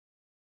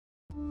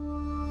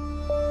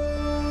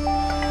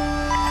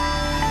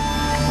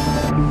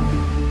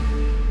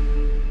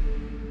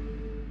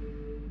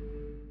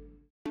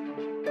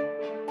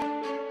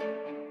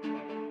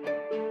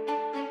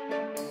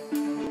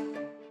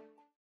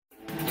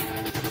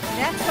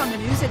Next on the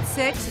news at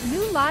 6,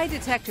 new lie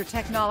detector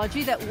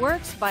technology that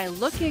works by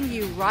looking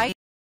you right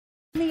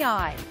in the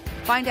eye.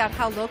 Find out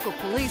how local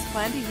police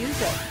plan to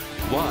use it.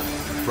 Live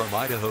from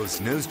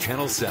Idaho's News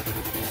Channel 7,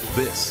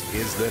 this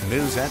is the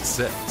News at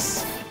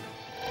 6.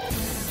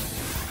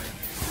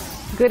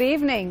 Good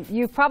evening.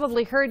 You've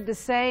probably heard the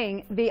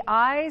saying, the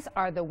eyes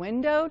are the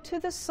window to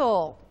the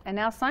soul. And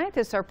now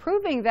scientists are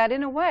proving that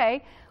in a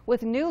way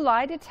with new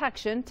lie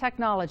detection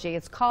technology.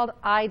 It's called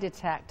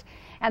EyeDetect.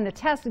 And the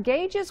test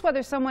gauges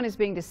whether someone is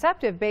being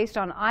deceptive based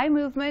on eye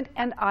movement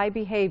and eye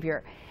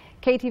behavior.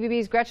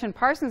 KTVB's Gretchen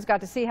Parsons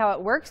got to see how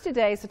it works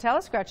today. So tell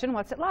us, Gretchen,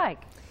 what's it like?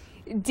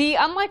 Dee,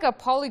 unlike a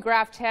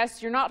polygraph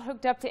test, you're not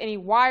hooked up to any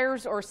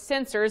wires or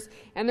sensors,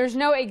 and there's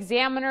no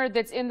examiner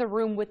that's in the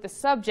room with the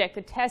subject.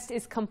 The test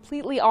is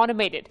completely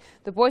automated.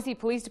 The Boise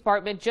Police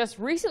Department just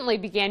recently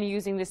began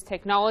using this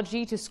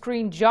technology to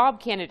screen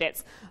job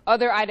candidates.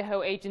 Other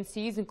Idaho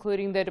agencies,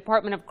 including the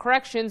Department of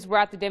Corrections, were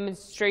at the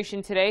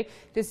demonstration today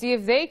to see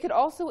if they could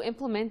also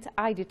implement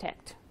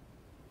EyeDetect.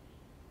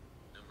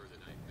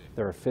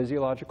 There are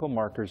physiological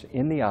markers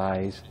in the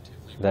eyes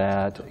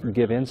that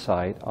give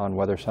insight on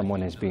whether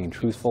someone is being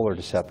truthful or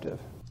deceptive.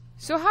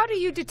 So how do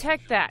you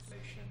detect that?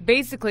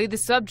 Basically, the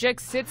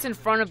subject sits in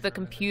front of the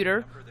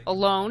computer,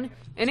 alone,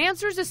 and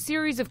answers a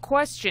series of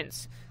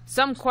questions.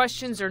 Some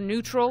questions are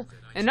neutral,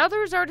 and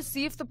others are to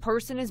see if the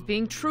person is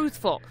being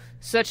truthful,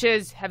 such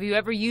as, have you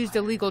ever used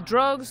illegal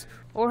drugs,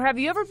 or have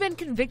you ever been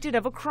convicted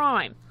of a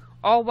crime?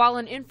 All while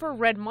an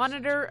infrared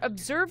monitor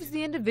observes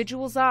the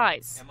individual's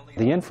eyes.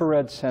 The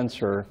infrared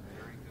sensor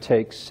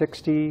takes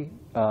 60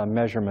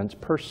 measurements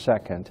per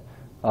second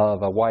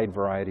of a wide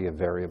variety of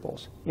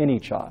variables in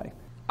each eye.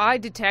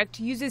 EyeDetect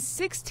uses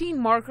 16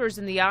 markers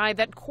in the eye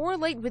that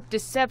correlate with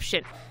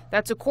deception.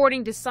 That's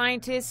according to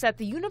scientists at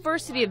the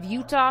University of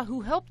Utah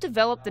who helped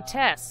develop the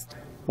test.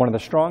 One of the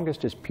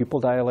strongest is pupil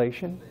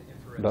dilation,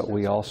 but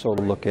we also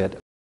look at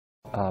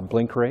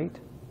blink rate,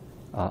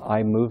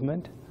 eye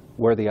movement,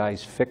 where the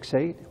eyes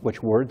fixate,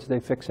 which words they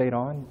fixate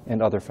on,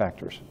 and other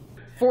factors.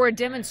 For a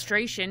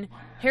demonstration,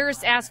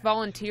 Harris asked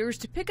volunteers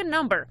to pick a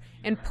number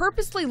and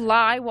purposely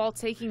lie while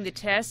taking the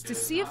test to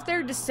see if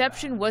their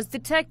deception was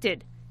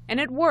detected. And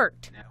it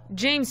worked.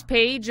 James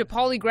Page, a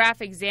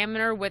polygraph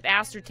examiner with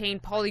Ascertain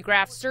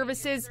Polygraph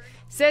Services,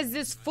 says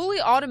this fully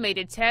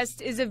automated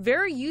test is a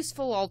very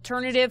useful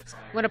alternative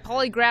when a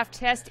polygraph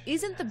test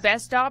isn't the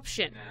best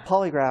option.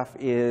 Polygraph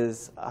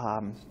is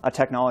a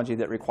technology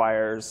that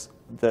requires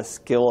the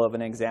skill of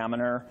an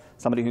examiner,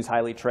 somebody who's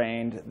highly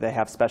trained, they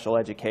have special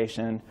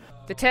education.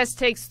 The test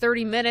takes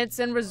 30 minutes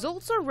and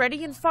results are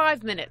ready in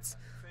 5 minutes.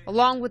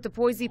 Along with the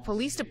Boise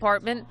Police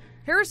Department,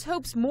 Harris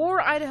hopes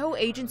more Idaho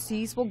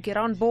agencies will get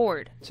on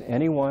board. It's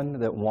anyone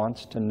that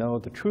wants to know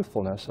the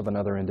truthfulness of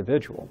another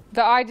individual.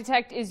 The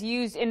EyeDetect is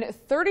used in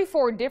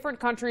 34 different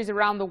countries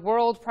around the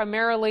world,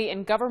 primarily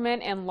in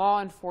government and law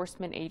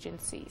enforcement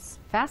agencies.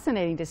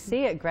 Fascinating to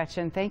see it,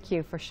 Gretchen. Thank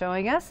you for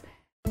showing us.